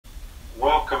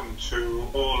Welcome to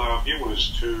all our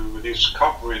viewers to this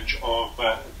coverage of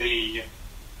the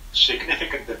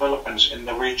significant developments in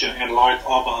the region in light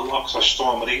of Al-Aqsa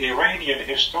storm. The Iranian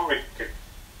historic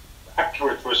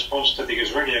accurate response to the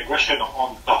Israeli aggression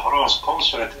on Tehran's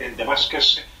consulate in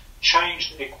Damascus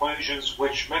changed equations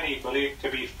which many believe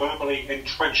to be firmly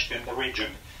entrenched in the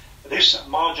region. This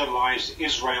marginalized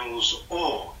Israel's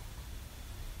awe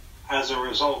as a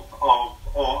result of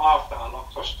or after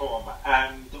Al-Aqsa storm,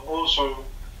 and also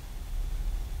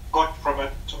got from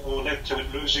it or led to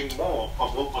it losing more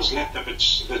of what was left of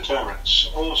its deterrence.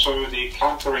 Also the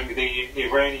countering the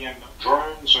Iranian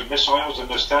drones and missiles and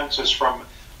the stances from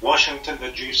Washington, the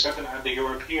G7 and the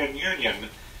European Union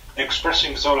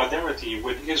expressing solidarity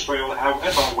with Israel,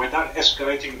 however, without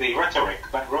escalating the rhetoric,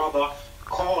 but rather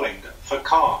calling for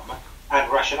calm and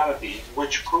rationality,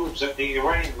 which proves that the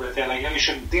Iranian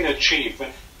retaliation did achieve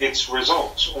its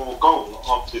results or goal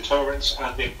of deterrence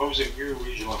and imposing new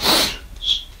regional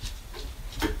sanctions.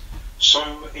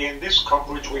 So in this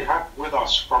coverage we have with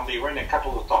us from the Iranian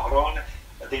capital of Tehran,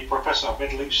 the Professor of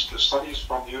Middle East Studies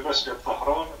from the University of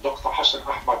Tehran, Dr. Hassan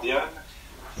Ahmadian,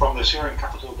 from the Syrian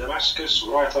capital Damascus,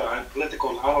 writer and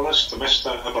political analyst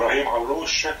Mr. Ibrahim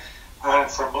Al-Roush, and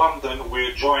from London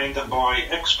we're joined by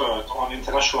expert on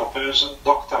international affairs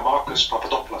Dr. Marcus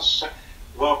Papadopoulos.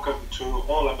 Welcome to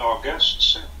all of our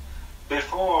guests.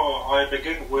 Before I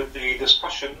begin with the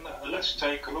discussion, let's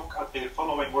take a look at the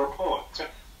following report,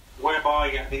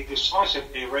 whereby the decisive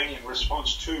Iranian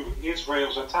response to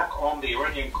Israel's attack on the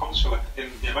Iranian consulate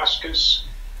in Damascus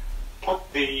put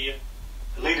the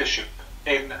leadership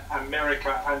in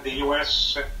America and the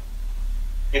US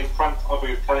in front of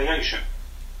retaliation,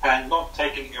 and not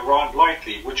taking Iran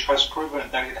lightly, which has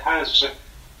proven that it has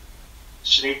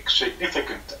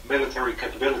significant military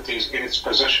capabilities in its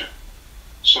possession.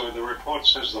 So the report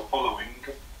says the following: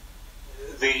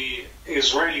 the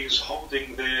Israelis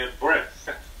holding their breath,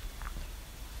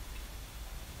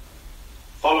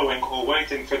 following or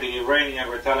waiting for the Iranian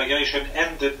retaliation,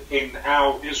 ended in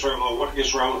how Israel, or what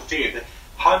Israel feared.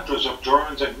 Hundreds of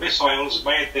drones and missiles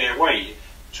made their way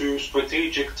to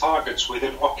strategic targets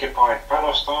within occupied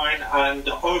Palestine and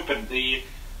opened the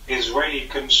Israeli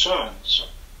concerns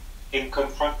in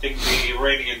confronting the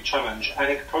Iranian challenge, and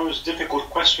it posed difficult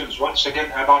questions once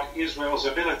again about Israel's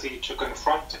ability to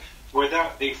confront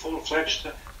without the full-fledged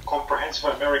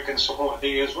comprehensive American support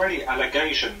the Israeli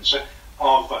allegations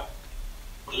of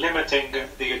limiting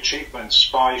the achievements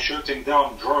by shooting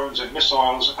down drones and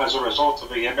missiles as a result of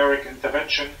the American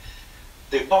intervention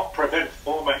did not prevent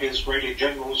former Israeli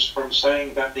generals from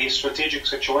saying that the strategic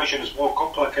situation is more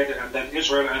complicated and that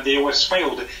Israel and the US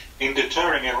failed in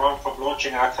deterring Iran from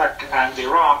launching an attack, and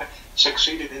Iran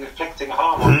succeeded in inflicting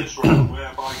harm on Israel,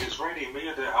 whereby Israeli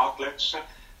media outlets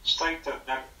stated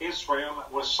that Israel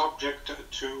was subject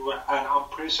to an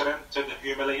unprecedented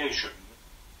humiliation.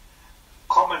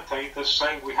 Commentators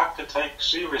saying we have to take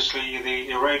seriously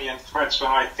the Iranian threats, and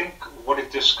I think what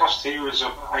it discussed here is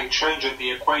a change in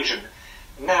the equation.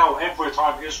 Now, every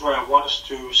time Israel wants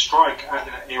to strike at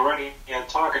an Iranian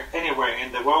target anywhere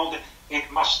in the world,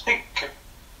 it must think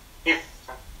if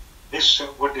this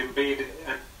would indeed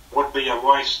would be a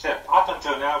wise step. Up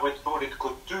until now, it thought it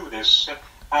could do this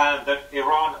and that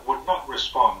Iran would not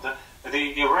respond.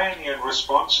 The Iranian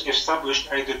response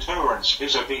established a deterrence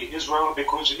vis-à-vis Israel,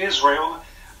 because Israel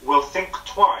will think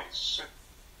twice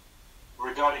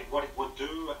regarding what it would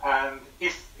do and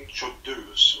if it should do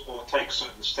or take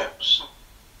certain steps.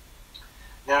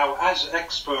 Now, as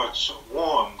experts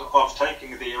warned of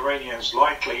taking the Iranians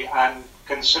lightly and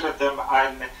considered them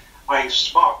a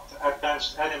smart,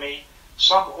 advanced enemy,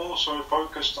 some also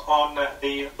focused on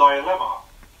the dilemma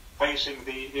facing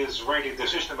the Israeli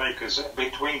decision-makers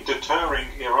between deterring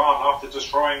Iran after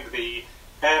destroying the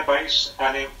airbase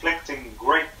and inflicting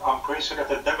great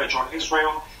unprecedented damage on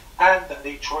Israel, and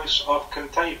the choice of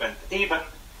containment, even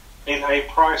in a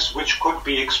price which could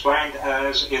be explained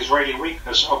as Israeli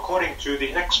weakness. According to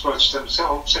the experts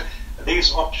themselves,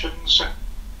 these options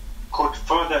could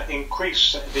further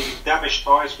increase the damaged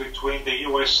ties between the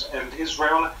US and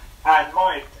Israel, and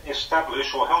might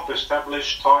establish or help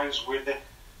establish ties with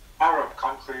Arab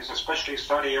countries, especially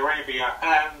Saudi Arabia,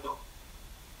 and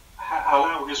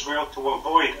allow Israel to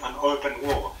avoid an open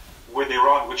war with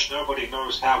Iran, which nobody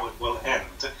knows how it will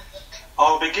end.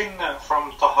 I'll begin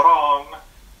from Tehran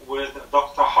with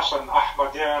Dr. Hassan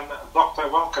Ahmadian. Doctor,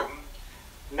 welcome.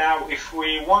 Now, if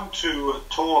we want to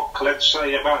talk, let's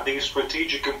say, about the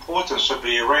strategic importance of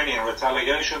the Iranian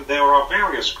retaliation, there are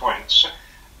various points.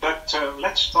 But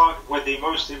let's start with the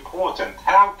most important.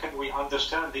 How can we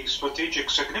understand the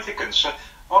strategic significance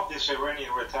of this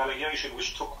Iranian retaliation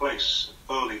which took place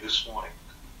early this morning?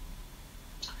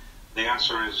 The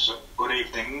answer is good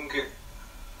evening.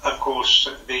 Of course,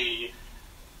 the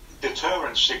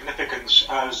deterrent significance,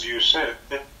 as you said,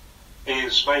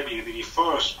 is maybe the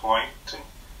first point.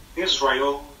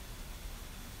 Israel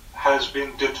has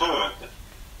been deterred.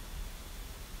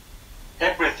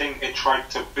 Everything it tried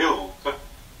to build,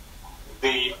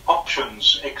 the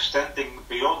options extending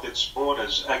beyond its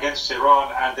borders against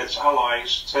Iran and its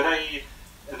allies, today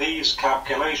these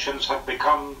calculations have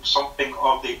become something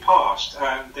of the past,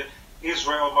 and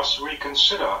Israel must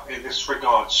reconsider in this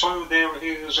regard. So there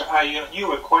is a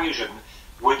new equation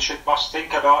which it must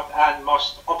think about and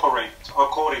must operate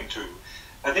according to.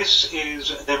 And this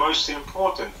is the most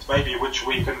important, maybe, which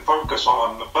we can focus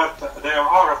on. But there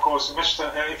are, of course,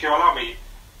 if you allow me,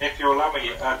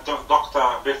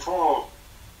 Doctor, before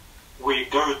we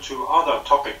go to other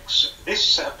topics,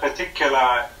 this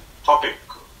particular topic,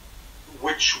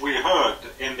 which we heard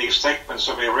in the statements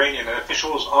of Iranian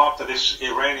officials after this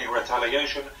Iranian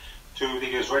retaliation to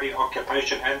the Israeli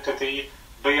occupation entity,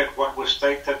 be it what was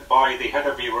stated by the head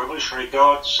of the Revolutionary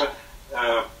Guards,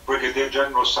 Brigadier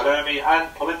General Salami,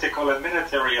 and political and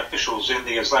military officials in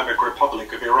the Islamic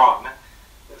Republic of Iran,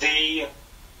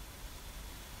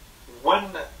 when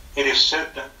it is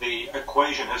said that the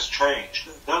equation has changed,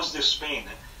 does this mean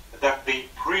that the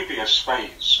previous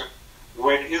phase,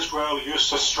 when Israel used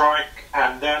to strike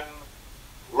and then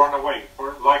run away,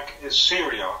 like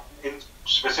Syria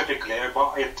specifically,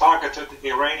 it targeted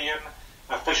Iranian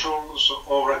officials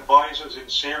or advisors in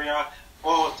Syria,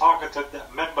 or targeted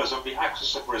members of the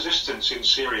Axis of Resistance in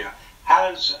Syria?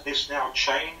 Has this now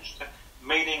changed?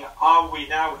 Meaning, are we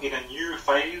now in a new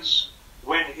phase?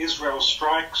 When Israel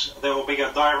strikes, there will be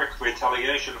a direct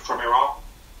retaliation from Iran?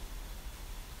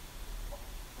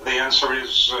 The answer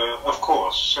is, of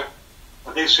course.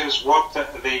 This is what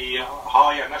the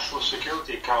Higher National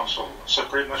Security Council,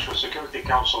 Supreme National Security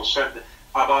Council, said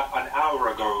about an hour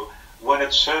ago, when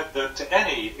it said that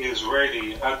any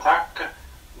Israeli attack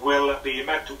will be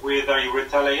met with a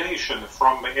retaliation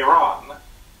from Iran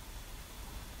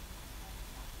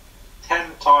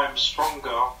 10 times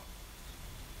stronger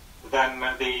than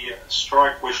the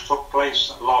strike which took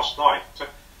place last night,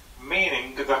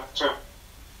 meaning that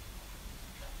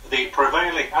the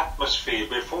prevailing atmosphere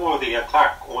before the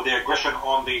attack or the aggression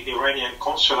on the Iranian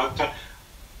consulate,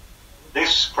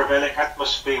 this prevailing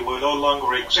atmosphere will no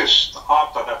longer exist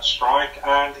after that strike,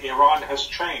 and Iran has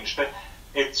changed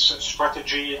its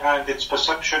strategy and its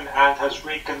perception and has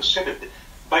reconsidered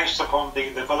based upon the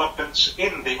developments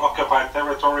in the occupied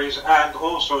territories and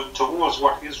also towards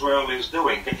what Israel is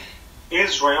doing.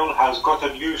 Israel has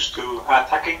gotten used to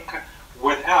attacking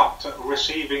without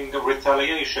receiving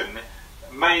retaliation.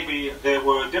 Maybe there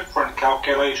were different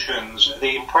calculations.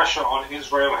 The pressure on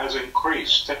Israel has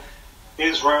increased.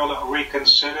 Israel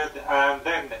reconsidered, and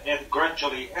then it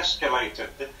gradually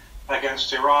escalated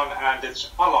against Iran and its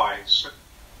allies,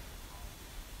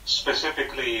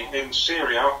 specifically in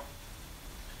Syria,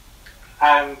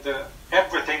 and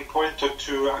everything pointed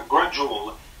to a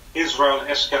gradual Israel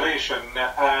escalation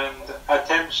and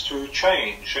attempts to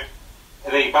change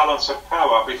the balance of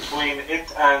power between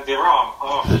it and Iran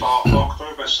after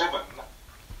October 7,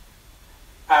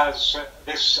 as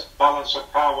this balance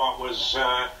of power was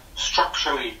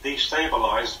structurally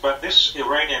destabilized. But this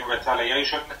Iranian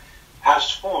retaliation has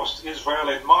forced Israel,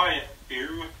 in my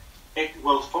view, it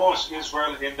will force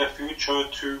Israel in the future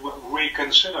to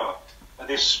reconsider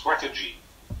this strategy.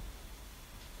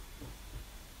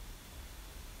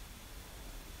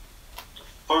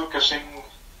 Focusing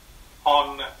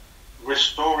on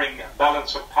restoring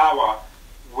balance of power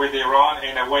with Iran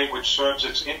in a way which serves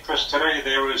its interest. Today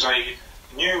there is a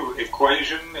new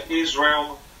equation.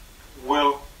 Israel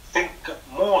will think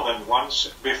more than once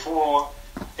before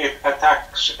it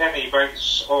attacks any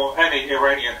base or any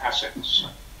Iranian assets.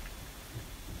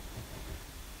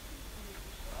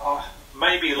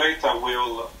 Maybe later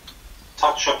we'll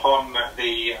touch upon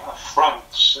the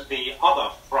fronts, the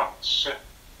other fronts,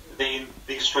 the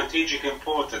strategic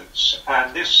importance,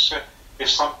 and this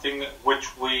is something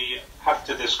which we have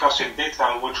to discuss in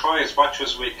detail. We'll try as much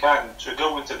as we can to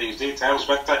go into these details,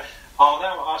 but I'll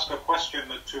now ask a question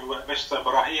to Mr.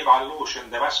 Brahim Alloush in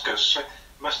Damascus.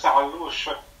 Mr.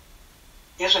 Alloush,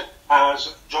 is it,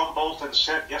 as John Bolton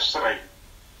said yesterday,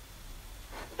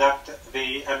 that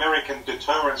the American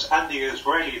deterrence and the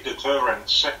Israeli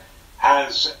deterrence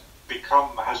has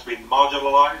been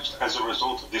marginalized as a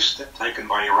result of this step taken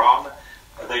by Iran?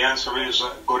 The answer is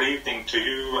good evening to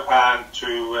you and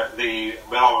to the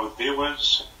beloved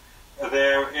viewers.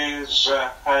 There is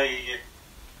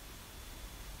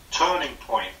turning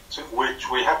point which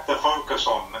we have to focus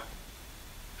on.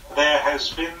 There has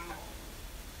been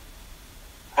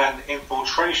an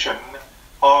infiltration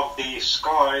of the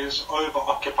skies over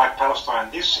occupied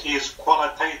Palestine. This is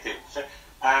qualitative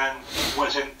and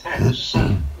was intense,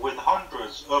 with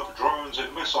hundreds of drones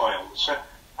and missiles,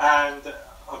 and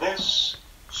this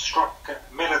struck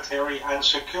military and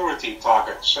security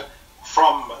targets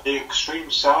from the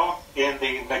extreme south in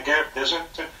the Negev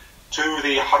desert to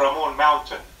the Haramon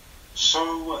mountain.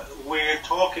 So we're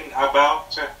talking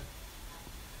about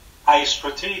a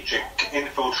strategic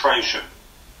infiltration.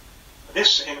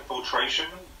 This infiltration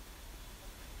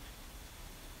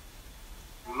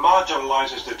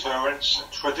marginalizes deterrence,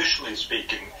 traditionally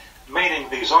speaking, meaning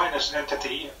the Zionist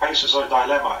entity faces a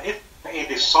dilemma. If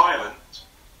it is silent,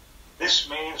 this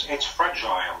means it's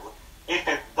fragile. If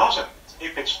it doesn't,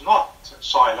 if it's not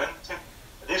silent,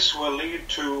 this will lead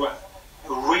to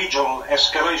regional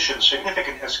escalation,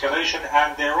 significant escalation,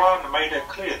 and Iran made it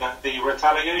clear that the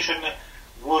retaliation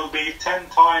will be 10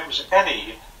 times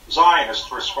any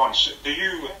Zionist response. Do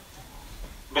you,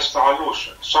 Mr. Aloush,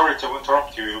 sorry to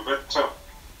interrupt you, but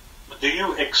do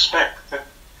you expect,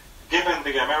 given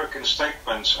the American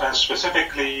statements, and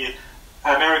specifically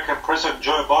American President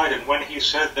Joe Biden, when he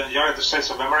said that the United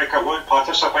States of America won't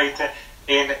participate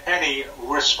in any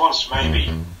response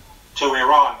maybe to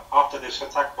Iran after this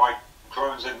attack by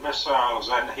drones and missiles,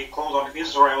 and he called on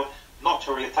Israel not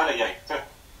to retaliate,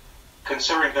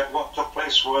 considering that what took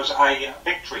place was a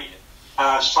victory.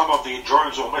 Some of the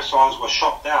drones or missiles were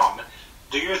shot down.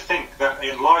 Do you think that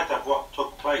in light of what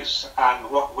took place and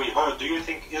what we heard, do you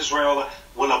think Israel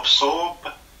will absorb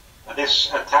this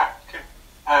attack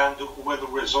and will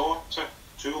resort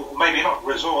to, maybe not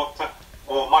resort,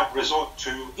 or might resort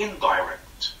to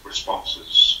indirect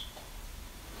responses?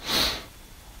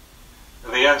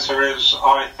 The answer is,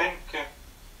 I think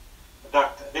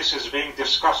that this is being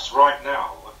discussed right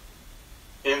now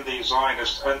in the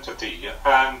Zionist entity,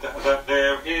 and that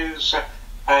there is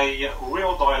a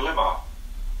real dilemma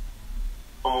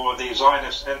for the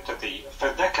Zionist entity.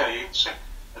 For decades,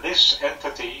 this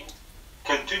entity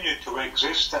continued to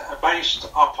exist based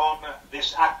upon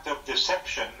this act of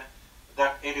deception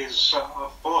that it is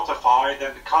fortified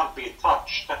and can't be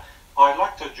touched. I'd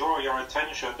like to draw your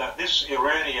attention that this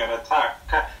Iranian attack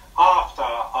after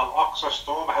Al-Aqsa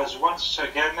storm has once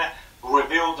again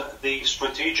revealed the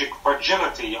strategic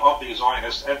fragility of the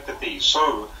Zionist entity.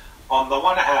 So, on the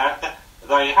one hand,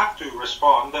 they have to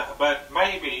respond, but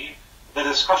maybe the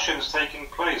discussions taking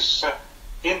place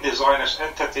in the Zionist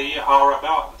entity are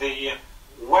about the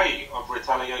way of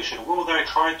retaliation. Will they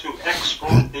try to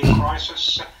exploit the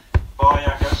crisis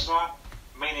via Gaza,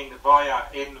 meaning via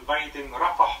invading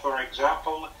Rafah, for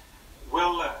example?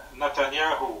 Will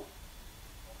Netanyahu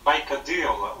make a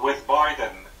deal with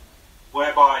Biden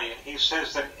whereby he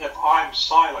says that if I'm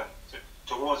silent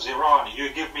towards Iran, you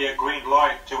give me a green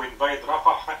light to invade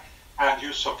Rafah and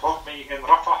you support me in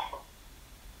Rafah?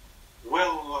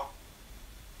 Will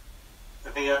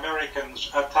the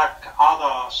Americans attack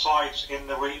other sites in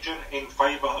the region in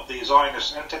favor of the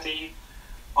Zionist entity?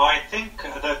 I think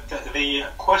that the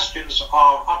questions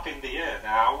are up in the air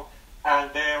now,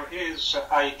 and there is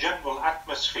a general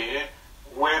atmosphere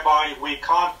whereby we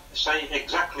can't say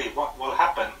exactly what will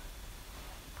happen,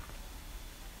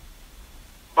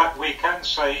 but we can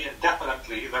say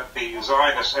definitely that the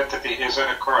Zionist entity is in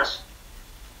a crisis.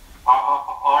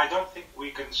 I don't think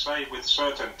we can say with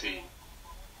certainty.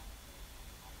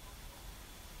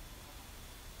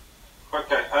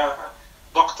 Okay,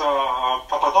 Dr.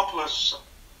 Papadopoulos,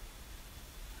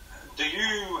 do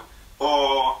you,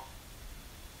 or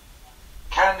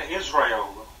can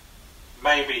Israel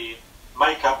maybe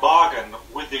make a bargain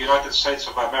with the United States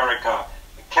of America?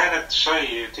 Can it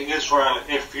say to Israel,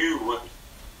 if you,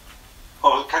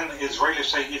 or can the Israelis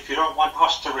say, if you don't want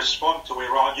us to respond to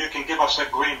Iran, you can give us a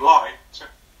green light,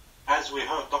 as we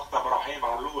heard Dr. Brahim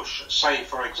Aloush say,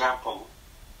 for example,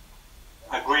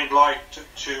 a green light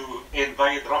to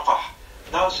invade Rafah?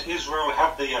 Does Israel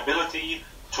have the ability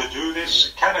to do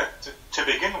this? Can it, to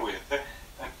begin with,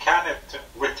 can it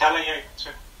retaliate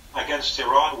against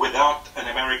Iran without an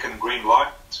American green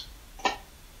light?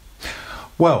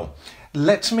 Well,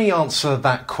 let me answer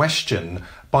that question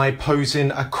by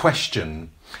posing a question.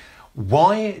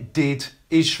 Why did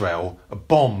Israel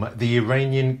bomb the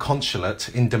Iranian consulate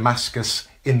in Damascus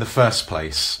in the first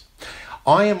place?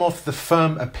 I am of the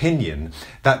firm opinion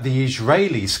that the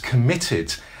Israelis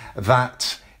committed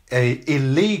that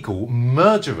illegal,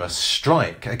 murderous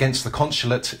strike against the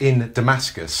consulate in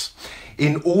Damascus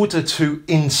in order to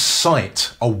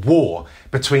incite a war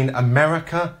between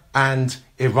America and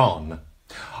Iran.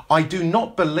 I do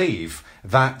not believe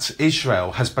that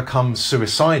Israel has become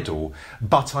suicidal,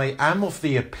 but I am of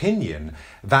the opinion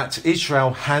that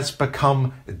Israel has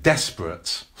become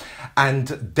desperate.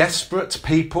 And desperate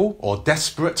people or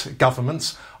desperate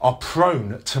governments are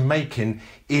prone to making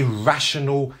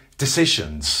irrational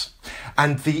decisions.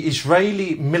 And the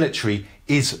Israeli military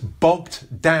is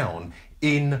bogged down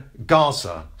in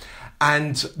Gaza.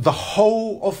 And the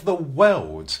whole of the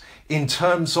world, in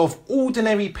terms of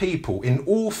ordinary people in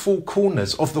all four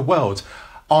corners of the world,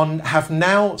 have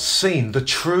now seen the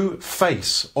true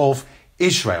face of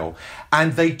Israel,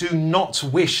 and they do not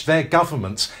wish their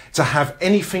government to have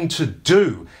anything to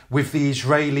do with the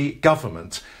Israeli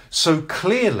government. So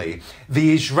clearly,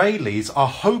 the Israelis are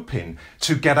hoping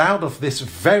to get out of this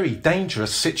very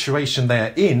dangerous situation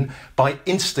they're in by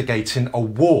instigating a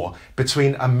war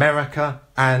between America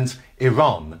and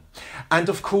Iran. And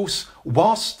of course,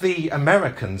 whilst the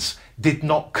Americans did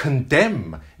not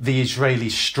condemn the Israeli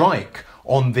strike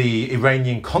on the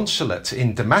Iranian consulate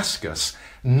in Damascus,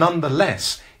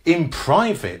 nonetheless, in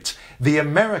private, the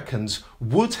Americans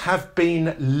would have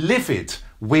been livid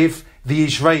with the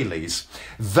Israelis.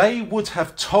 They would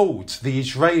have told the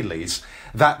Israelis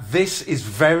that this is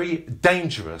very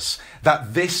dangerous,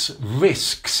 that this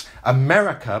risks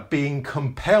America being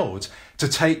compelled to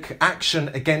take action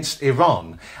against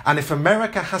Iran. And if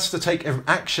America has to take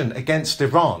action against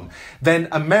Iran, then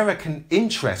American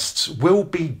interests will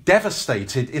be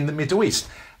devastated in the Middle East,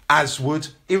 as would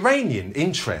Iranian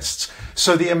interests.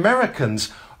 So the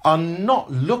Americans are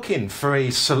not looking for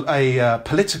a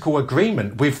political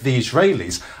agreement with the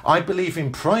Israelis. I believe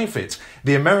in private,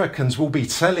 the Americans will be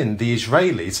telling the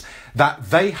Israelis that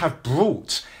they have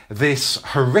brought this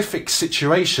horrific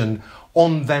situation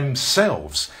on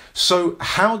themselves. So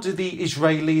how do the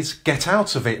Israelis get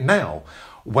out of it now?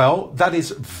 Well, that is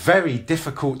very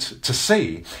difficult to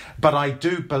see, but I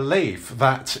do believe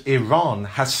that Iran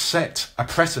has set a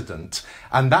precedent,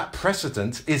 and that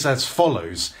precedent is as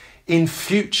follows. In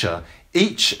future,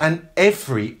 each and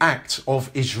every act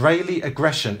of Israeli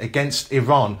aggression against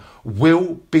Iran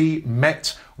will be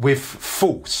met with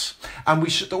force. And we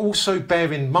should also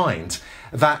bear in mind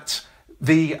that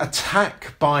the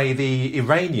attack by the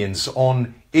Iranians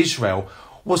on Israel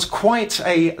was quite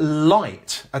a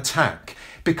light attack,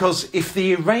 because if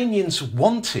the Iranians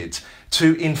wanted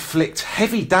to inflict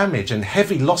heavy damage and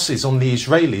heavy losses on the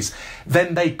Israelis,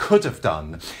 then they could have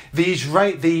done.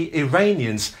 The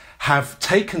Iranians have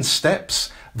taken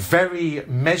steps, very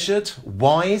measured,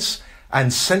 wise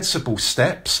and sensible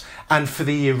steps, and for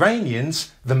the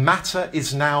Iranians, the matter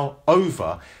is now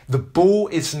over. The ball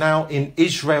is now in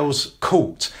Israel's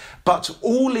court. But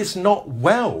all is not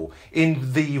well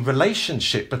in the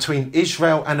relationship between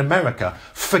Israel and America.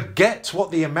 Forget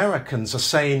what the Americans are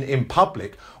saying in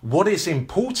public. What is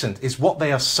important is what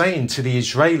they are saying to the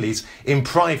Israelis in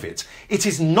private. It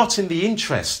is not in the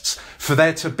interests for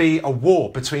there to be a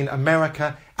war between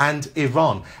America and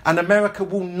Iran. And America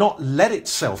will not let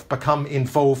itself become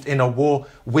involved in a war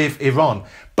with Iran.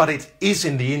 But it is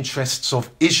in the interests of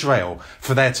Israel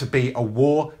for there to be a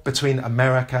war between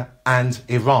America and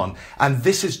Iran. And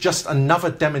this is just another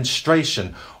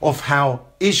demonstration of how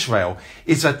Israel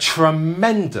is a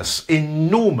tremendous,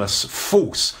 enormous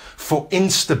force for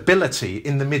instability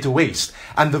in the Middle East.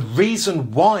 And the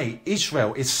reason why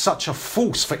Israel is such a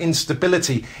force for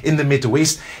instability in the Middle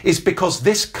East is because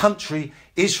this country,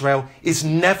 Israel, is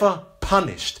never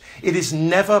punished. It is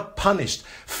never punished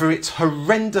for its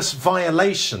horrendous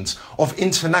violations of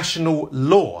international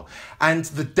law. And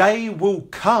the day will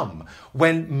come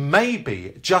when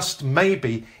maybe, just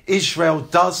maybe, Israel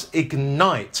does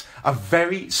ignite a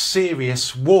very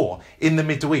serious war in the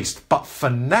Middle East. But for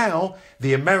now,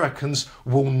 the Americans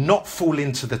will not fall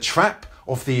into the trap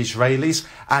of the Israelis,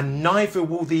 and neither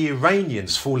will the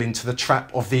Iranians fall into the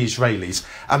trap of the Israelis.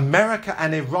 America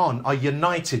and Iran are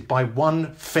united by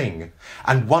one thing,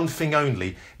 and one thing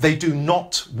only. They do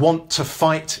not want to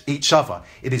fight each other.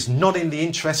 It is not in the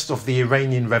interests of the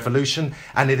Iranian Revolution,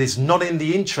 and it is not in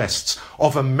the interests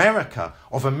of America,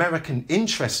 of American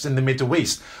interests in the Middle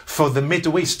East, for the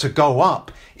Middle East to go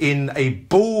up in a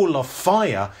ball of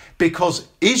fire, because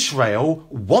Israel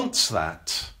wants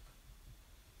that.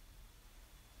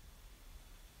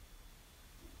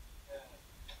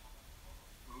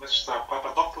 Mr.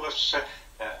 Papadopoulos,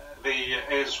 the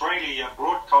Israeli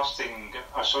Broadcasting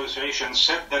Association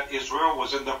said that Israel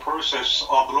was in the process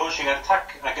of launching an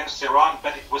attack against Iran,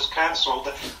 but it was cancelled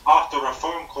after a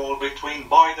phone call between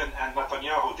Biden and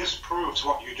Netanyahu. This proves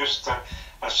what you just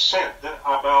said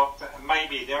about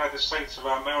maybe the United States of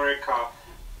America,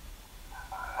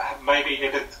 maybe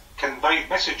it had conveyed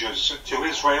messages to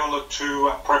Israel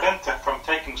to prevent it from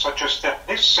taking such a step.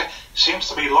 This seems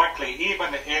to be likely.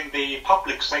 Even in the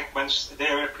public statements,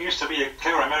 there appears to be a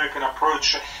clear American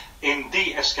approach in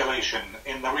de-escalation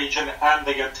in the region, and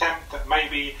the attempt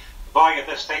maybe via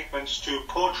the statements to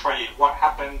portray what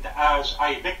happened as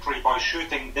a victory by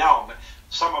shooting down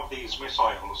some of these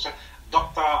missiles.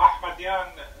 Dr. Ahmadian,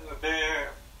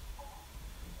 there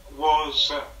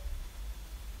was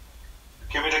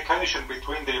communication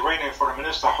between the Iranian Foreign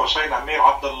Minister Hossein Amir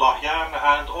Abdullahian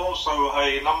and also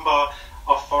a number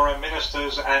of foreign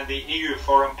ministers and the EU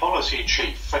Foreign Policy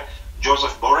Chief,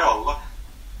 Joseph Borrell.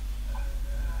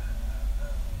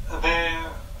 There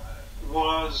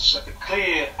was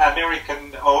clear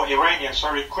Iranian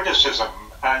criticism,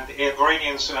 and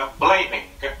Iranians blaming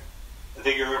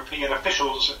the European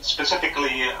officials,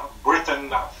 specifically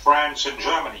Britain, France and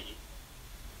Germany,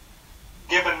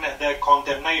 given their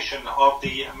condemnation of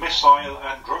the missile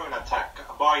and drone attack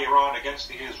by Iran against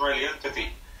the Israeli entity.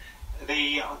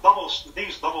 These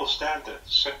double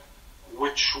standards,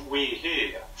 which we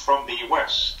hear from the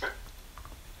West,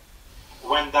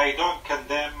 when they don't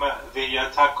condemn the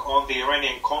attack on the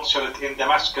Iranian consulate in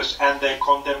Damascus and their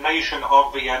condemnation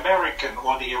of the American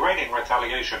or the Iranian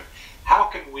retaliation, how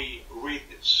can we read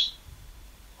this?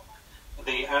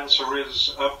 The answer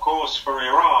is, of course, for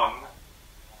Iran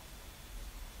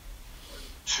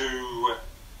to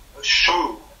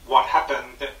show what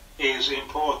happened is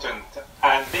important,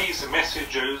 and these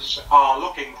messages are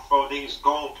looking for these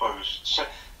goalposts,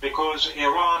 because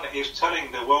Iran is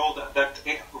telling the world that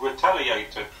it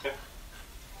retaliated,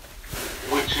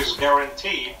 which is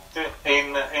guaranteed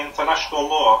in international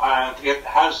law, and it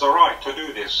has the right to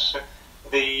do this.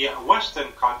 The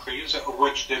Western countries,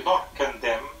 which did not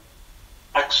condemn,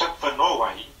 except for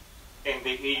Norway, in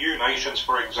the EU nations,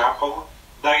 for example,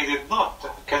 they did not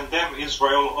condemn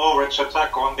Israel or its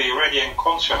attack on the Iranian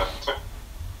consulate.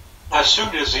 As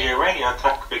soon as the Iranian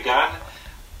attack began,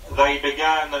 they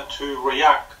began to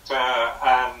react,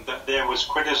 and there was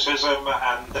criticism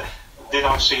and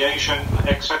denunciation,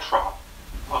 etc.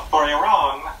 For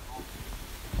Iran,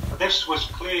 this was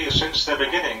clear since the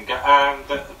beginning, and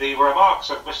the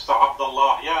remarks of Mr.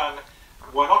 Abdullahian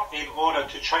were not in order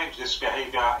to change this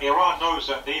behavior. Iran knows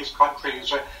that these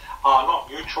countries are not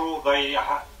neutral, they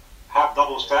have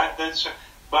double standards,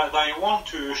 but they want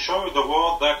to show the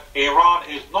world that Iran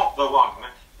is not the one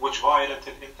which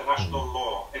violated international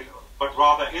law, but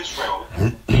rather Israel,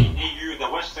 the EU, the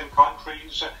Western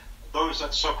countries, those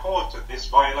that supported this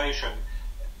violation.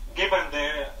 Given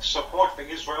their support for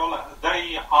Israel,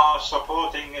 they are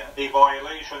supporting the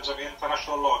violations of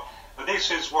international law. This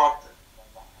is what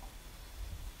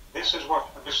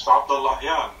Mr.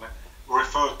 Abdullahian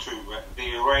referred to,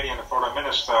 the Iranian foreign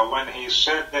minister, when he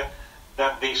said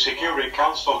that the Security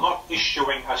Council not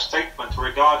issuing a statement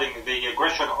regarding the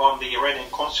aggression on the Iranian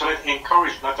consulate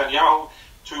encouraged Netanyahu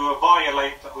to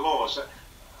violate laws.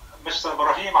 Mr.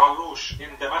 Ibrahim Aloush in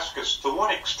Damascus, to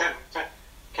what extent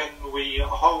can we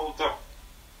hold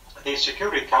the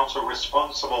Security Council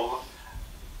responsible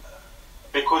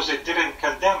because it didn't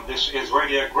condemn this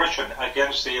Israeli aggression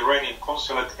against the Iranian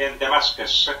consulate in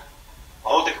Damascus,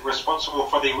 holding it responsible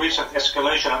for the recent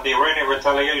escalation of the Iranian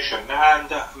retaliation? And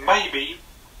maybe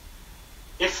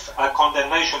if a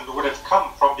condemnation would have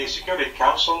come from the Security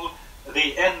Council,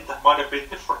 the end might have been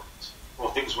different,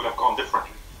 or things would have gone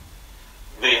differently.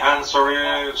 The answer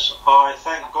is, I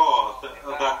thank God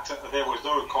that there was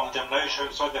no condemnation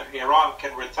so that Iran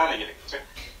can retaliate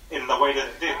in the way that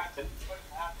it did.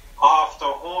 After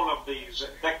all of these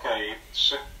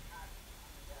decades,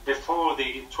 before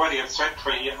the 20th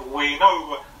century, we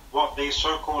know what the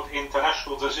so-called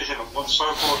international decision, what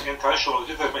so-called international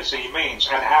legitimacy means,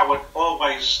 and how it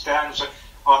always stands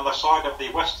on the side of the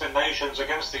Western nations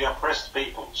against the oppressed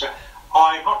peoples.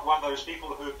 I'm not one of those people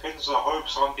who pins their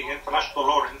hopes on the international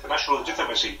law or international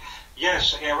legitimacy.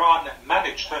 Yes, Iran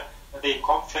managed the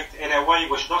conflict in a way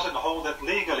which doesn't hold it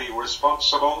legally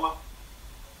responsible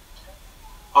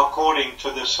according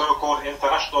to the so-called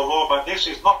international law, but this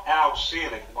is not our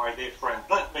ceiling, my dear friend.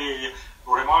 Let me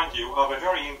remind you of a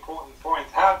very important point.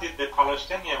 How did the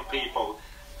Palestinian people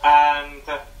and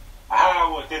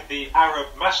how did the Arab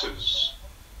masses,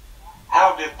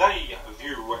 how did they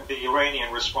view the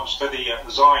Iranian response to the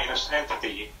Zionist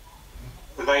entity?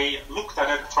 They looked at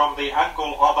it from the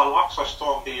angle of Al-Aqsa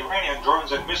storm, the Iranian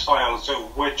drones and missiles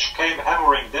which came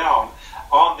hammering down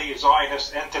on the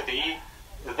Zionist entity.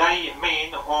 They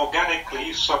mean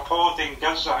organically supporting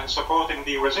Gaza and supporting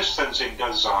the resistance in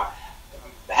Gaza.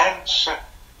 Hence,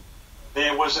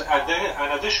 there was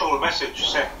an additional message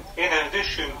sent. In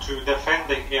addition to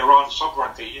defending Iran's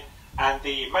sovereignty, And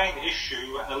the main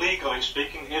issue, legally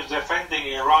speaking, is defending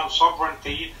Iran's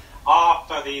sovereignty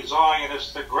after the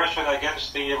Zionist aggression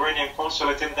against the Iranian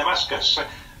consulate in Damascus.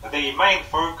 The main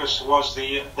focus was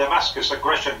the Damascus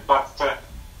aggression, but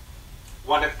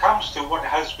when it comes to what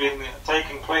has been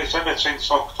taking place ever since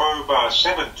October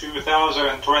 7,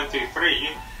 2023,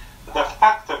 the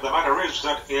fact of the matter is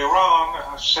that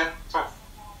Iran sent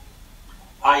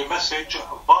a message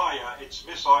via its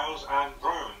missiles and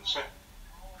drones,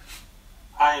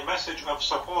 a message of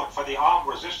support for the armed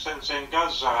resistance in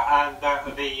Gaza, and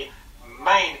the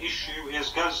main issue is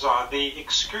Gaza. The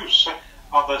excuse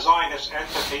of the Zionist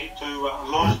entity to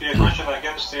launch the aggression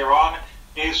against Iran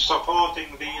is supporting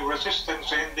the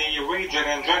resistance in the region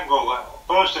in general.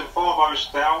 First and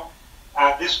foremost now,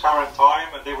 at this current time,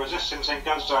 the resistance in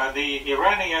Gaza. The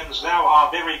Iranians now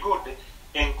are very good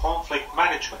in conflict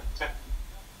management.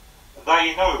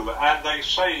 They know and they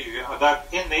say that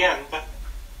in the end,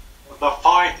 the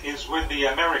fight is with the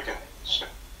Americans.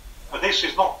 This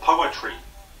is not poetry.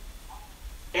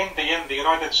 In the end, the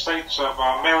United States of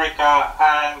America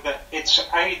and its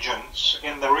agents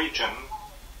in the region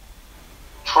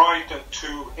tried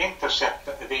to intercept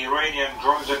the Iranian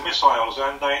drones and missiles,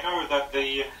 and they know that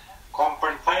the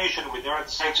confrontation with the United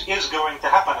States is going to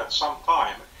happen at some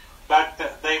time, but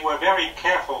they were very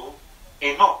careful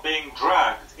in not being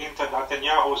dragged into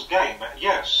Netanyahu's game.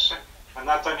 Yes,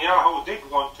 Netanyahu did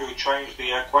want to change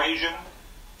the equation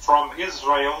from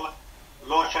Israel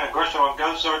launching aggression on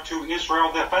Gaza to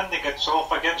Israel defending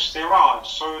itself against Iran,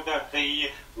 so that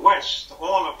the West,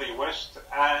 all of the West,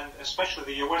 and especially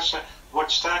the US,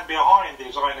 would stand behind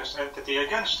the Zionist entity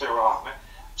against Iran.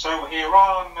 So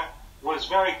Iran was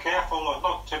very careful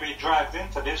not to be dragged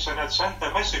into this, and had sent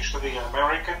a message to the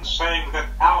Americans saying that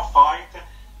our fight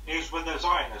is with the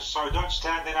Zionists, so don't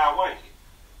stand in our way.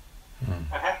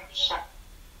 Hence,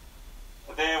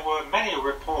 there were many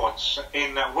reports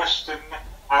in Western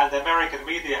and American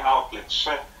media outlets,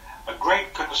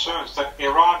 great concerns that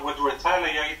Iran would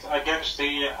retaliate against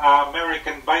the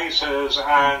American bases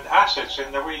and assets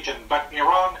in the region, but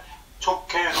Iran took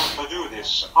care not to do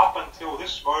this. Up until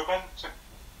this moment,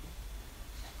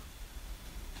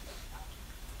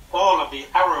 all of the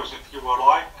arrows, if you will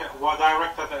like, were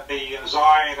directed at the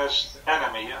Zionist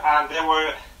enemy, and there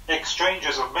were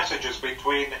exchanges of messages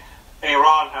between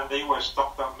Iran and the US.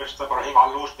 Mr. Ibrahim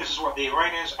Alloush, this is what the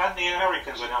Iranians and the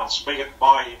Americans announced, be it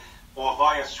by or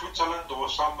via Switzerland or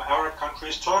some Arab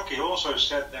countries. Turkey also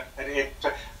said that it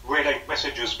relayed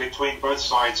messages between both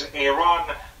sides.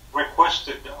 Iran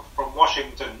requested from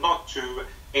Washington not to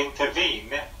intervene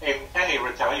in any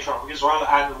retaliation from Israel,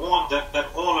 and warned that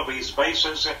all of these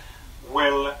bases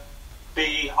will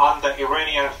be under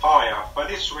Iranian fire. For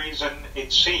this reason,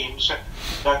 it seems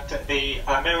that the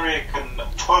American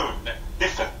tone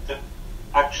differed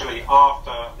actually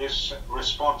after this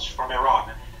response from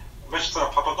Iran.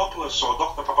 Mr. Papadopoulos, or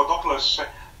Dr. Papadopoulos,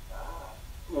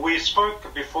 we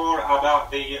spoke before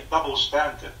about the double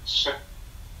standards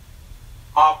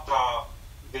after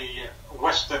the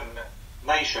Western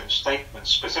nation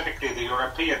statements, specifically the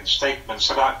European statements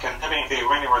about condemning the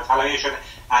Iranian retaliation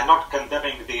and not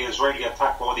condemning the Israeli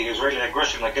attack or the Israeli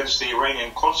aggression against the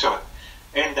Iranian consulate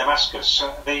in Damascus.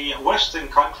 The Western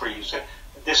countries,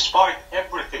 despite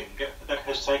everything that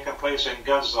has taken place in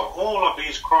Gaza, all of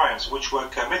these crimes which were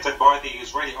committed by the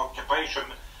Israeli occupation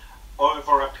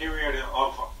over a period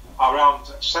of around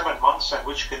 7 months, and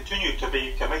which continue to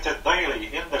be committed daily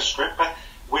in the Strip,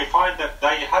 we find that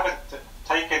they haven't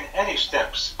taken any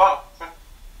steps, but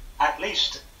at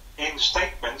least in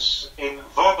statements, in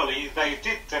verbally,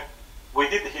 we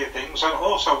did hear things. And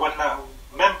also when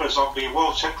members of the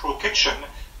World Central Kitchen,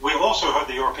 we also heard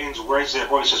the Europeans raise their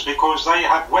voices because they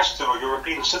have Western or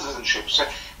European citizenships.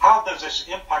 How does this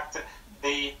impact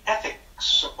the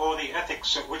ethics, or the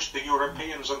ethics which the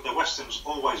Europeans and the Westerns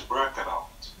always bragged about?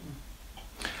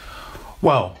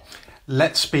 Well,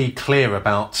 let's be clear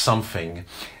about something.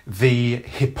 The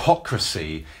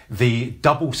hypocrisy, the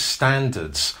double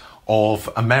standards of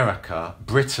America,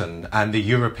 Britain and the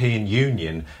European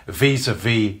Union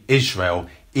vis-a-vis Israel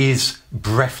is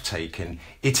breathtaking.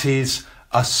 It is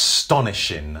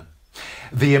astonishing.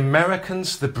 The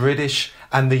Americans, the British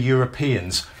and the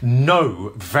Europeans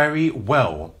know very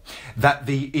well that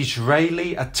the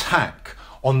Israeli attack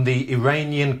on the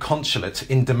Iranian consulate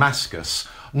in Damascus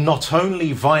not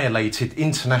only violated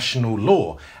international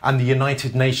law and the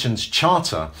United Nations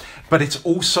Charter, but it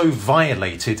also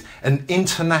violated an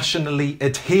internationally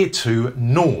adhered to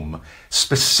norm.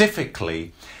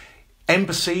 Specifically,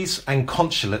 embassies and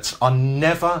consulates are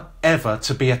never ever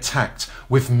to be attacked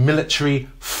with military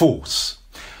force.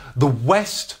 The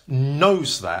West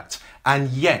knows that, And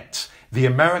yet the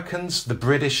Americans, the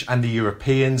British and the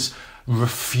Europeans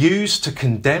refused to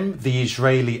condemn the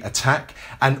Israeli attack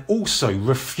and also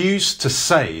refused to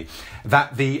say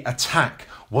that the attack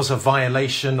was a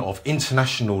violation of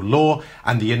international law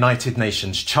and the United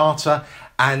Nations Charter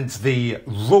and the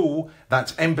rule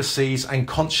that embassies and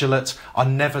consulates are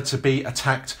never to be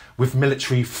attacked with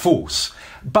military force.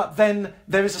 But then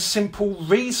there is a simple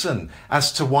reason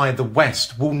as to why the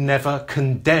West will never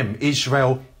condemn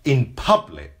Israel in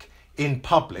public,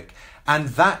 and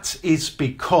that is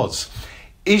because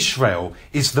Israel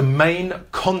is the main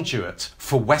conduit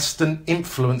for Western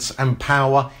influence and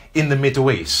power in the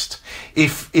Middle East.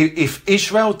 If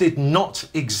Israel did not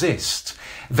exist,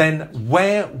 then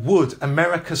where would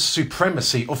America's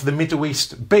supremacy of the Middle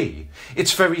East be?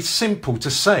 It's very simple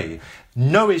to say,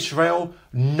 no Israel,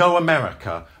 no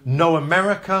America. No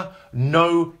America,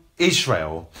 no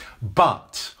Israel.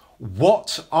 But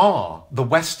what are the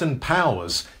Western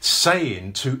powers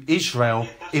saying to Israel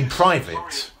in private?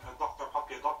 Sorry, Dr.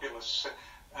 Papadopoulos,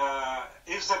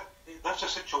 does the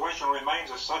situation remains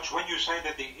as such when you say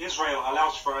that Israel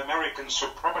allows for American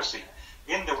supremacy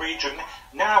in the region?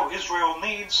 Now Israel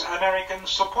needs American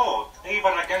support,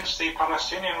 even against the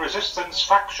Palestinian resistance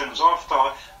factions. After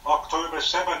October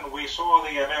 7, we saw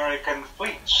the American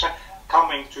fleets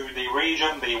coming to the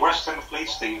region, the Western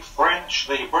fleets, the French,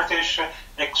 the British,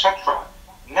 etc.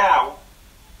 Now,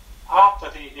 after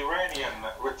the Iranian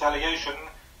retaliation,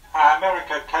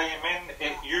 America came in,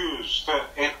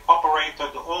 it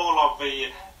operated all of the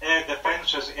air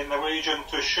defenses in the region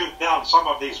to shoot down some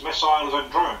of these missiles and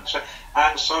drones.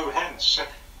 And so hence,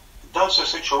 does the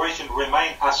situation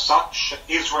remain as such,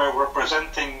 Israel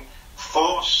representing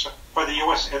force for the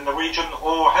US in the region,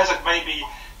 or has it maybe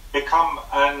become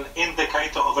an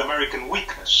indicator of American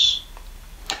weakness?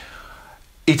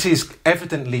 It is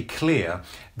evidently clear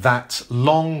that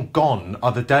long gone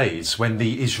are the days when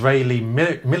the Israeli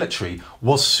military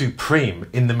was supreme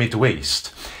in the Middle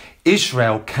East.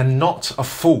 Israel cannot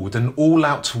afford an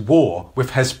all-out war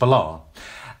with Hezbollah,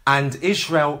 and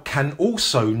Israel can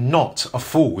also not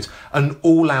afford an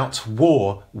all-out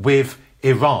war with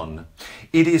Iran.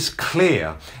 It is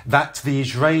clear that the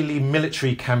Israeli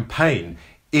military campaign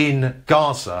in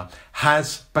Gaza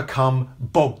has become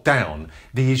bogged down.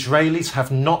 The Israelis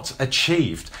have not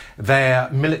achieved their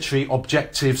military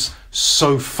objectives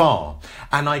so far,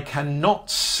 and I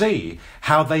cannot see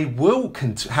how they will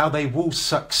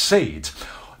succeed.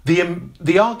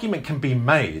 The argument can be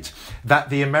made that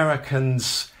the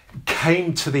Americans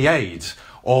came to the aid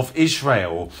of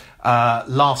Israel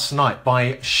last night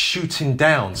by shooting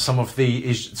down some of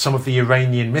the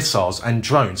Iranian missiles and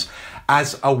drones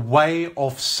as a way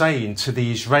of saying to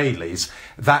the Israelis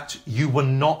that you were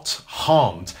not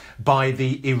harmed by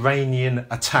the Iranian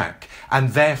attack,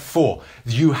 and therefore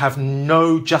you have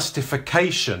no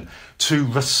justification to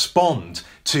respond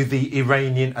to the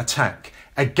Iranian attack.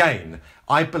 Again,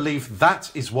 I believe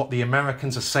that is what the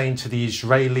Americans are saying to the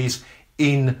Israelis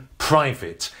in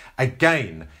private.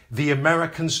 Again, the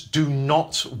Americans do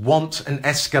not want an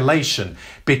escalation,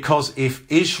 because if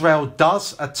Israel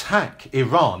does attack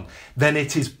Iran, then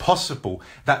it is possible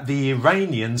that the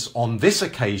Iranians on this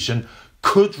occasion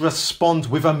could respond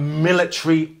with a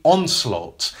military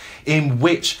onslaught in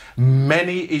which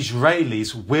many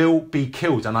Israelis will be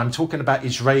killed. And I'm talking about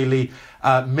Israeli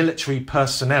military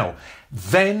personnel.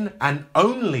 Then and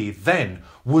only then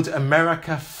would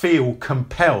America feel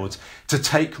compelled to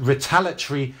take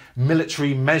retaliatory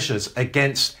military measures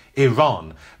against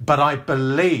Iran. But I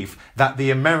believe that the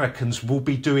Americans will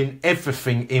be doing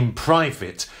everything in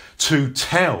private to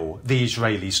tell the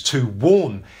Israelis, to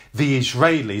warn the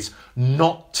Israelis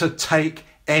not to take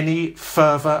any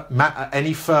further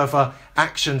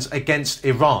actions against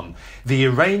Iran. The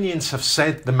Iranians have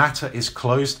said the matter is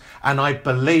closed, and I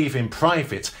believe in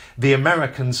private the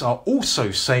Americans are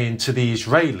also saying to the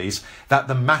Israelis that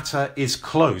the matter is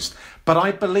closed. But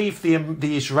I believe the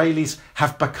Israelis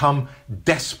have become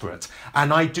desperate,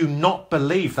 and I do not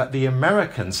believe that the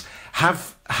Americans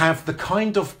have the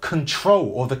kind of control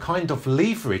or the kind of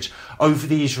leverage over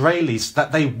the Israelis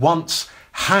that they once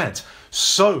had.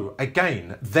 So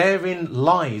again, therein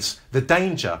lies the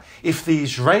danger. If the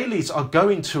Israelis are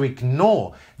going to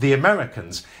ignore the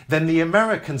Americans, then the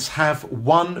Americans have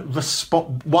one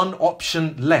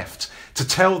option left: to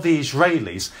tell the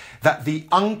Israelis that the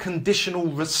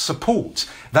unconditional support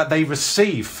that they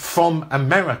receive from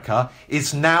America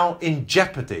is now in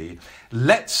jeopardy.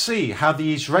 Let's see how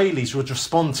the Israelis would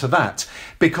respond to that,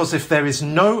 because if there is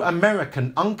no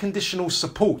American unconditional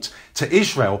support to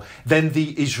Israel, then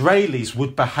the Israelis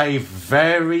would behave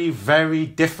very, very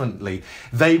differently confidently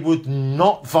they would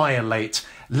not violate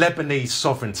Lebanese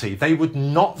sovereignty, they would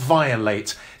not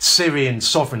violate Syrian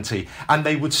sovereignty, and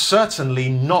they would certainly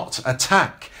not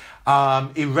attack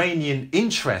Iranian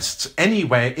interests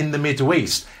anywhere in the Middle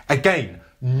East. Again,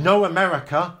 no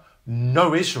America,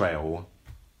 no Israel.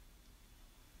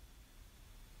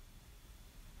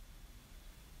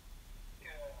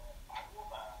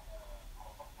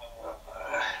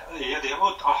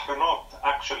 Yediot Ahronot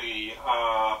actually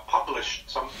published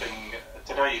something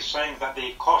today saying that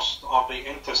the cost of the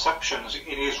interceptions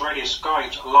in Israeli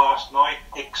skies last night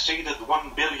exceeded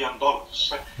 $1 billion.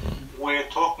 We're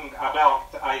talking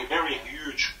about a very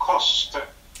huge cost,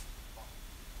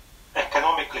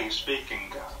 economically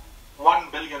speaking.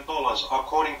 $1 billion,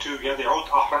 according to Yediot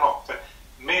Ahronot.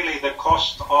 Merely the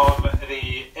cost of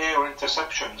the air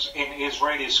interceptions in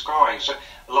Israeli skies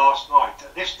last night.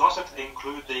 This doesn't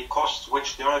include the costs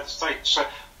which the United States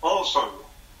also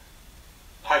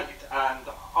paid, and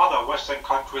other Western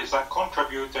countries that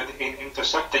contributed in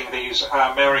intercepting these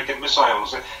American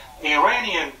missiles.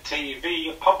 Iranian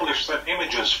TV published some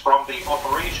images from the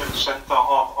Operations Center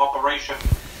of Operation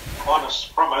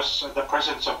Honest Promise, the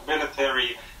presence of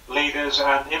military leaders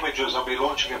and images of the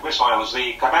launching of missiles.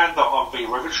 The commander of the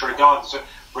Revolutionary Guards,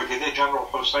 Brigadier General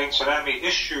Hossein Salami,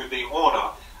 issued the order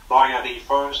via the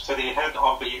phones to the head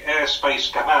of the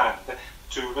Airspace Command,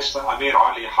 to Mr. Amir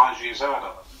Ali Haji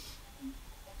Zada.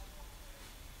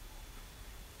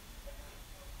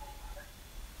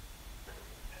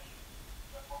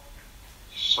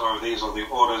 So these are the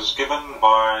orders given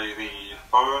by the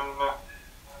phone.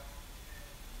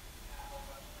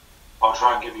 I'll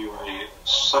try and give you a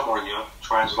summary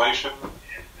translation.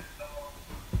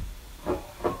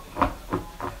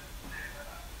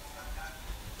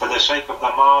 For the sake of the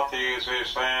martyrs, he's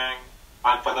saying,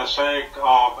 and for the sake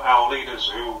of our leaders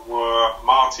who were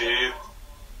martyred,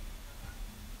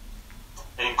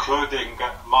 including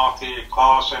Martyr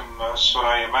Qasim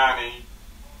Soleimani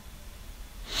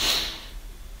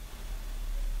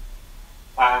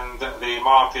and the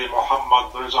Martyr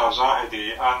Muhammad Riza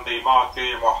Zahidi and the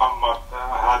Martyr Muhammad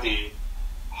Hadi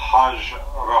Haj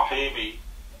Rahimi,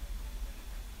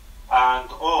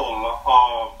 and all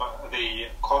of the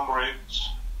comrades,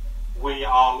 we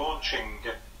are launching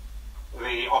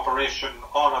the Operation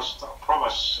Honest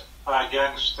Promise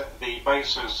against the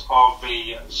bases of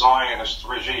the Zionist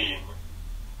regime.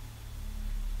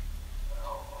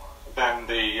 Then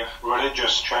the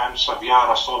religious chants of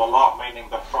Ya Rasulullah, meaning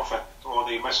the Prophet or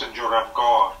the Messenger of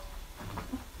God.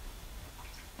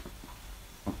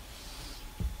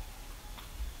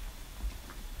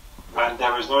 And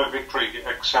there is no victory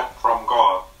except from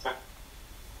God.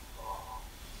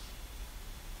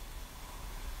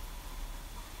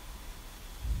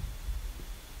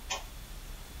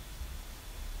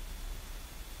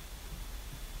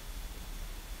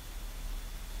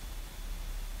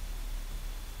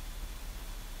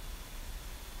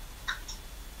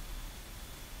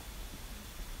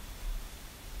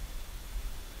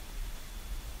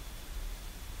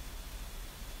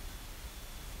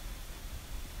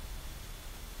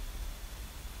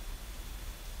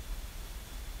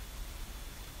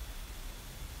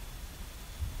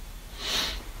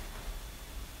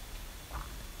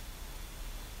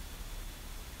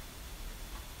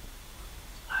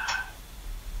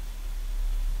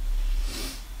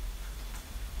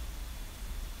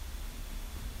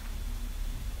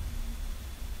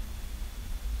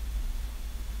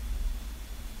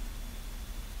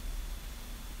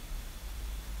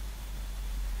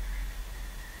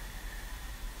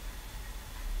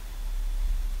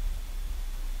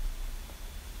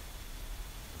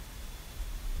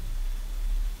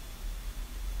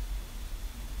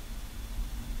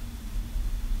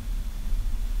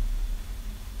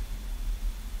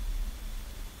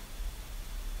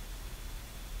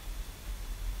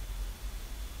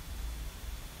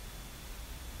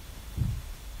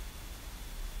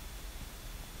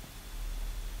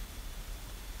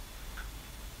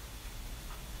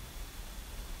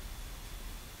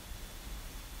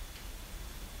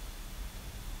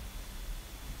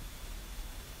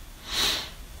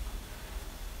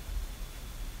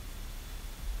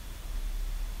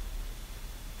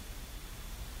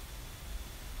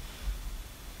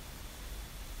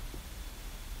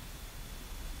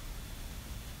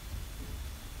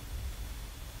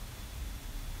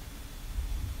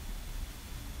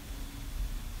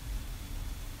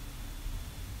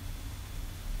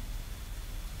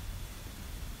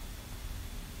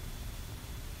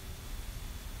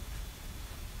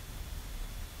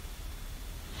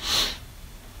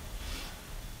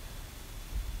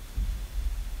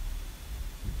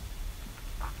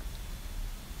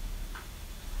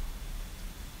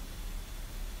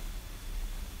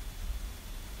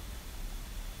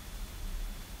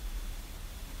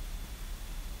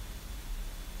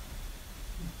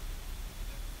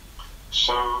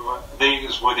 So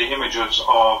these were the images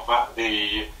of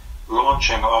the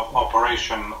launching of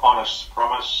Operation Honest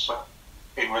Promise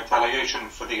in retaliation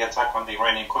for the attack on the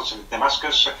Iranian consulate in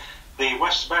Damascus. The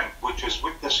West Bank, which is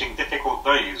witnessing difficult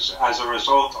days as a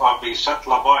result of the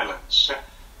settler violence,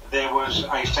 there was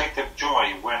a state of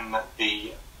joy when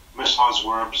the missiles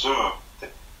were observed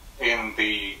in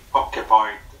the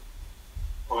occupied,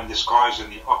 or in the skies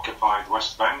in the occupied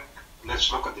West Bank.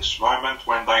 Let's look at this moment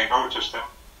when they noticed them.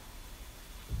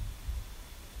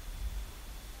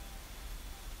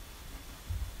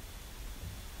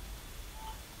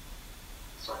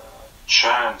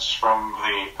 Chants from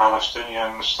the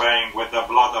Palestinians saying, "With the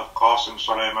blood of Qasem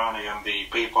Soleimani and the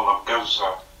people of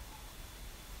Gaza."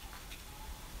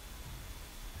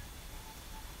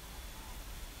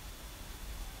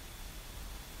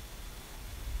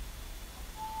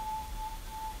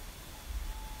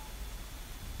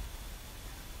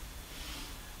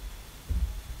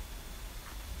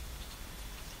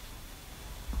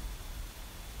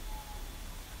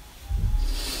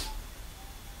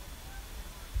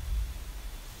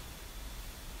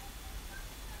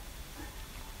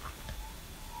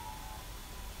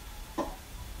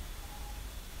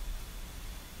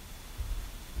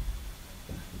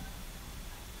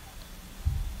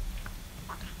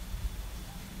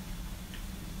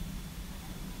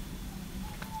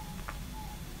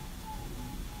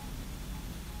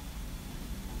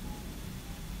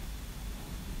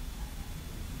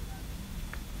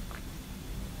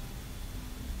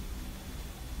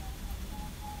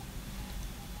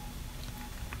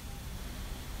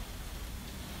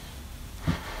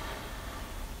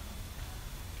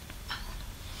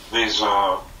 These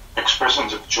are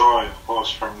expressions of joy, of course,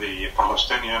 from the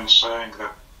Palestinians, saying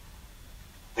that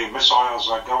the missiles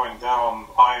are going down,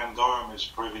 Iron Dome is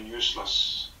proving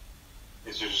useless.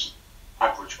 It's just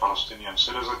average Palestinian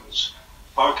citizens.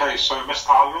 Okay, so Mr.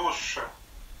 Aloush,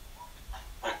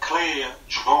 a clear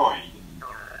joy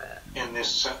in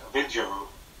this video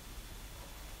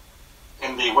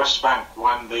in the West Bank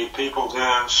when the people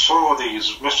there saw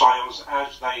these missiles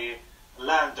as they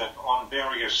landed on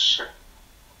various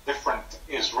different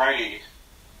Israeli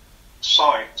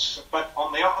sites. But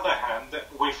on the other hand,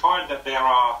 we find that there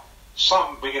are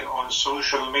some, be it on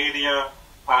social media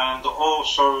and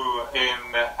also in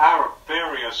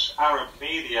various Arab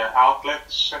media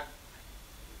outlets,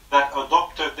 that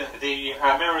adopted the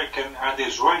American and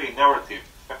Israeli narrative,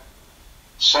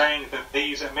 saying that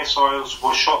these missiles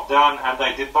were shot down and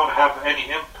they did not have any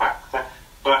impact.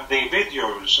 But the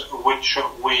videos which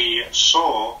we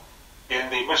saw in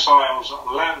the missiles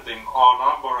landing on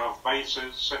a number of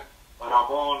bases,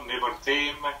 Ramon,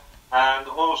 Libertim, and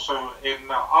also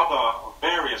in other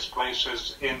various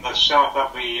places in the south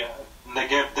of the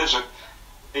Negev desert,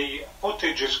 the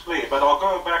footage is clear. But I'll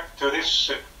go back to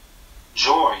this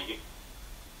joy.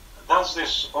 Does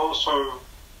this also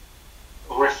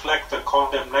reflect the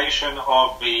condemnation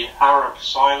of the Arab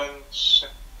silence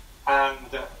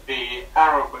and the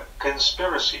Arab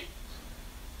conspiracy?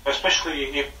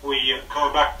 Especially if we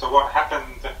go back to what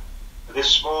happened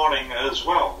this morning as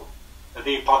well,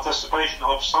 the participation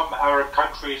of some Arab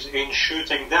countries in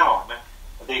shooting down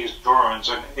these drones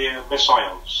and air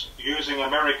missiles using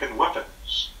American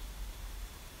weapons.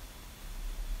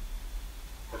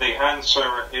 The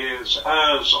answer is, as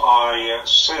I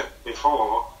said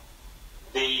before,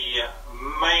 the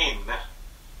main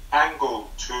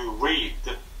angle to read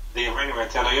the Iranian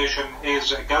retaliation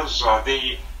is Gaza.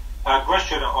 The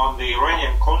aggression on the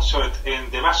Iranian consulate in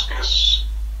Damascus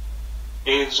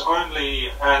is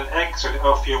only an exit,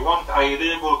 if you want, a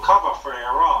legal cover for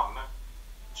Iran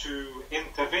to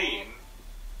intervene,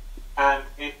 and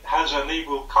it has a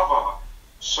legal cover.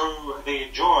 So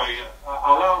the joy,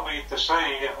 allow me to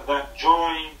say that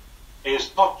joy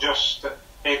is not just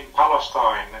in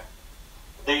Palestine.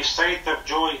 The state of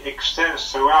joy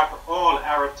extends throughout all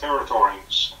Arab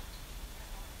territories.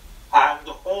 And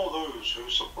all those who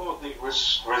support the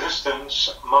resistance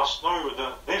must know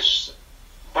that this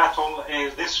battle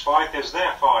is, this fight is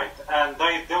their fight, and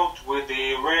they dealt with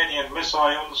the Iranian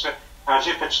missiles as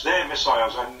if it's their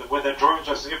missiles, and with the drones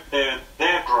as if they're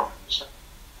their drones.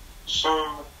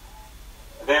 So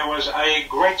there was a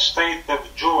great state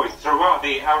of joy throughout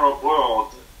the Arab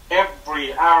world.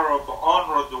 Every Arab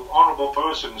honorable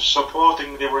person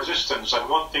supporting the resistance and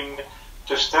wanting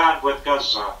to stand with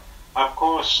Gaza. Of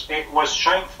course, it was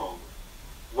shameful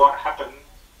what happened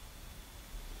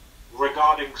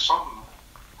regarding some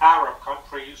Arab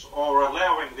countries, or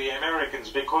allowing the Americans,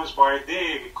 because, my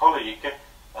dear colleague,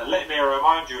 let me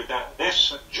remind you that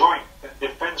this joint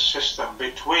defense system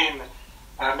between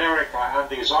America and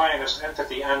the Zionist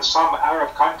entity and some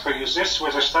Arab countries. This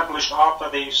was established after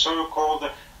the so-called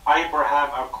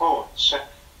Abraham Accords.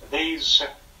 These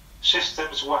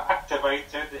systems were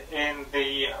activated in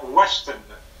the western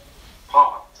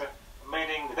part,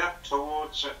 meaning that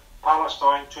towards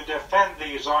Palestine to defend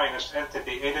the Zionist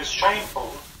entity. It is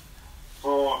shameful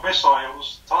for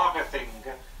missiles targeting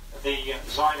the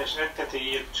Zionist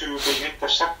entity to be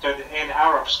intercepted in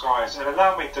Arab skies. And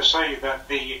allow me to say that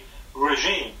the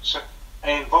regimes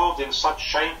involved in such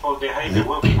shameful behavior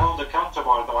will be held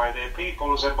accountable by their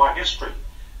peoples and by history.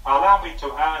 Allow me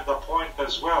to add a point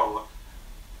as well.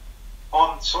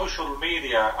 On social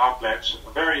media outlets,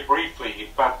 very briefly,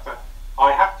 but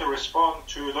I have to respond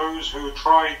to those who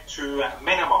try to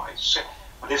minimize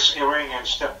this Iranian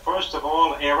step. First of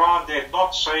all, Iran did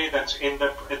not say that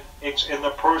it's in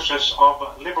the process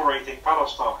of liberating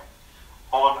Palestine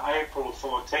on April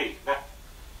 14.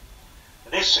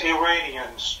 This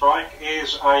Iranian strike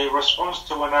is a response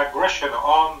to an aggression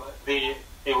on the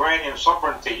Iranian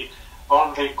sovereignty,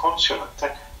 on the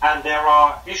consulate, and there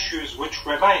are issues which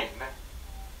remain.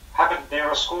 There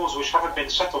are scores which haven't been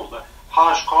settled.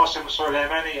 Haj Qasem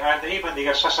Soleimani and even the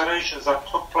assassinations that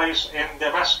took place in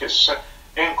Damascus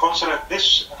in consulate,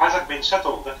 this hasn't been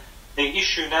settled. The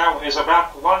issue now is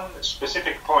about one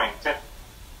specific point.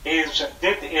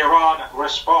 Did Iran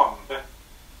respond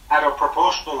at a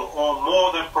proportional or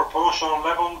more than proportional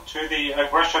level to the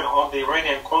aggression on the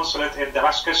Iranian consulate in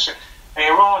Damascus?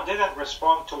 Iran didn't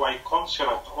respond to a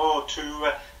consulate or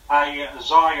to a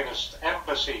Zionist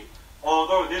embassy.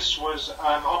 Although this was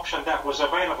an option that was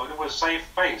available, it was safe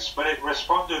base, but it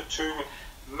responded to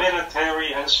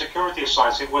military and security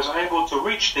sites. It was able to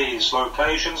reach these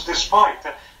locations despite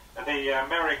the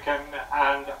American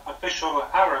and official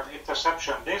Arab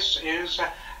interception. This is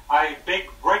a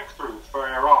big breakthrough for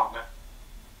Iran,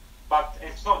 but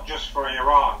it's not just for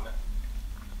Iran.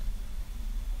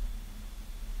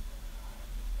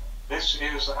 This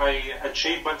is an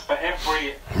achievement for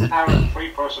every Arab free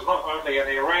person, not only an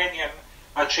Iranian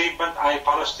achievement, a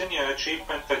Palestinian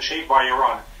achievement achieved by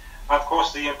Iran. Of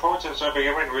course, the importance of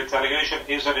Iranian retaliation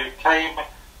is that it came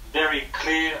very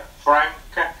clear, frank,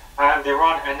 and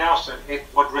Iran announced that it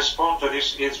would respond to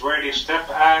this Israeli step,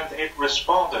 and it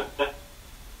responded.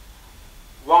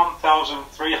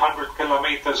 1,300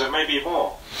 kilometers and maybe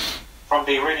more from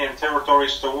the Iranian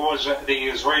territories towards the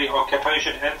Israeli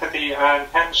occupation entity, and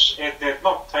hence it did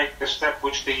not take the step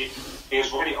which the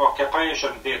Israeli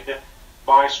occupation did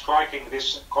by striking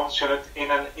this consulate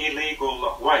in an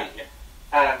illegal way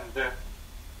and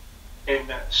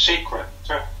in secret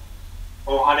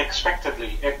or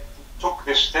unexpectedly. It took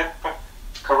this step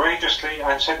courageously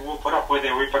and said we'll put up with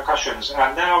the repercussions.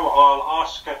 And now I'll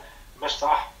ask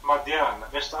Mr. Ahmadian.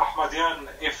 Mr. Ahmadian,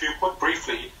 if you could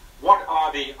briefly, what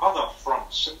are the other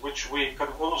fronts which we could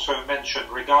also mention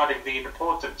regarding the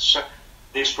importance,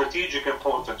 the strategic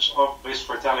importance of this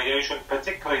retaliation,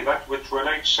 particularly that which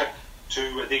relates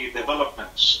to the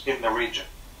developments in the region?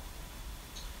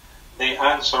 The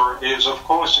answer is, of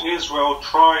course, Israel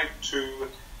tried to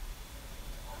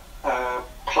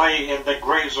play in the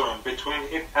grey zone between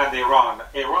it and Iran.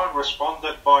 Iran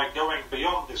responded by going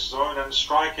beyond this zone and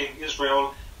striking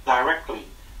Israel directly.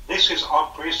 This is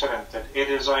unprecedented. It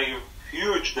is a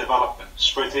huge development,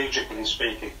 strategically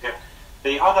speaking.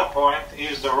 The other point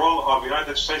is the role of the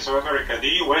United States of America. The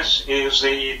U.S. is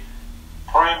the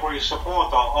primary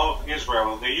supporter of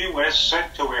Israel. The U.S.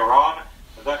 said to Iran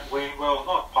that we will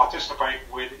not participate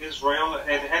with Israel in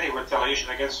any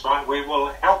retaliation against Iran. We will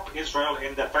help Israel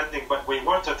in defending, but we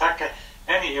won't attack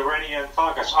any Iranian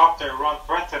targets. After Iran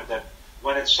threatened it,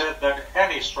 when it said that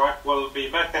any strike will be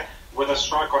met with a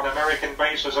strike on American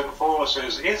bases and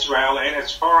forces. Israel, in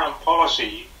its foreign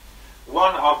policy,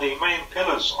 one of the main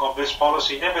pillars of this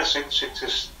policy ever since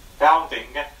its founding,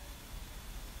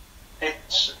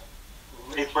 it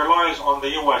relies on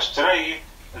the U.S. Today,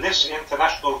 this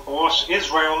international force,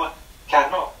 Israel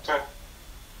cannot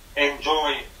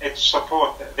enjoy its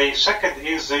support. The second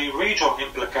is the regional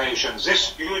implications.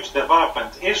 This huge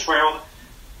development, Israel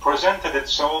presented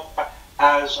itself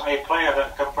as a player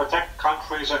that can protect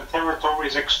countries and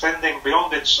territories extending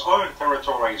beyond its own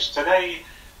territories. Today,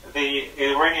 the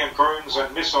Iranian drones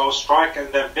and missiles strike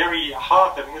in the very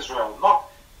heart of Israel, not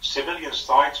civilian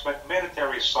sites, but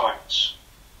military sites,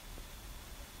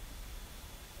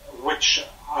 which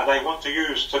they want to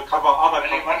use to cover other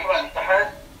countries.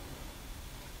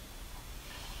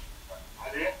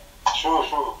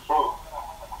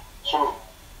 Sure.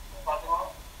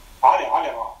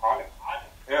 علي.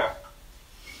 Yeah.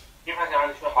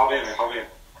 حبيبي.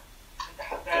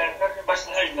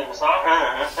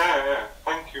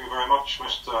 Thank you very much,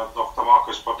 Mr. Dr.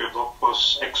 Marcus.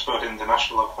 expert in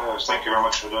international affairs. Thank you very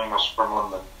much for joining us from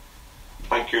London.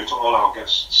 Thank you to all our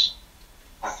guests,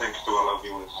 and thank you to all our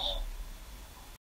viewers.